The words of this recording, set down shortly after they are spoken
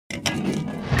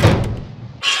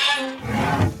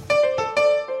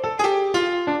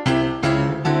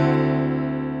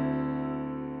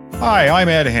Hi, I'm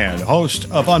Ed Hand, host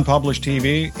of Unpublished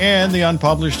TV and the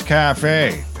Unpublished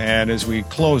Cafe. And as we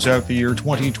close out the year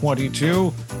 2022,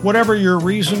 whatever your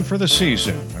reason for the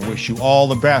season, I wish you all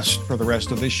the best for the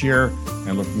rest of this year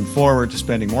and looking forward to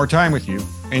spending more time with you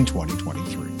in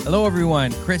 2023. Hello,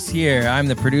 everyone. Chris here. I'm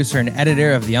the producer and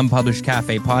editor of the Unpublished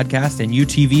Cafe podcast and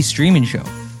UTV streaming show.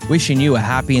 Wishing you a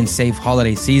happy and safe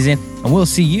holiday season, and we'll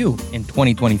see you in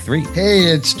 2023. Hey,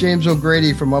 it's James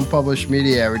O'Grady from Unpublished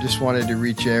Media. We just wanted to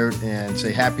reach out and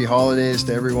say happy holidays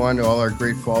to everyone, to all our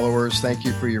great followers. Thank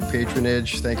you for your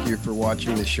patronage. Thank you for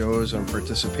watching the shows and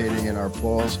participating in our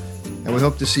polls. And we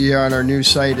hope to see you on our new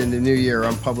site in the new year,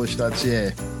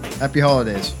 unpublished.ca. Happy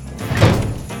holidays.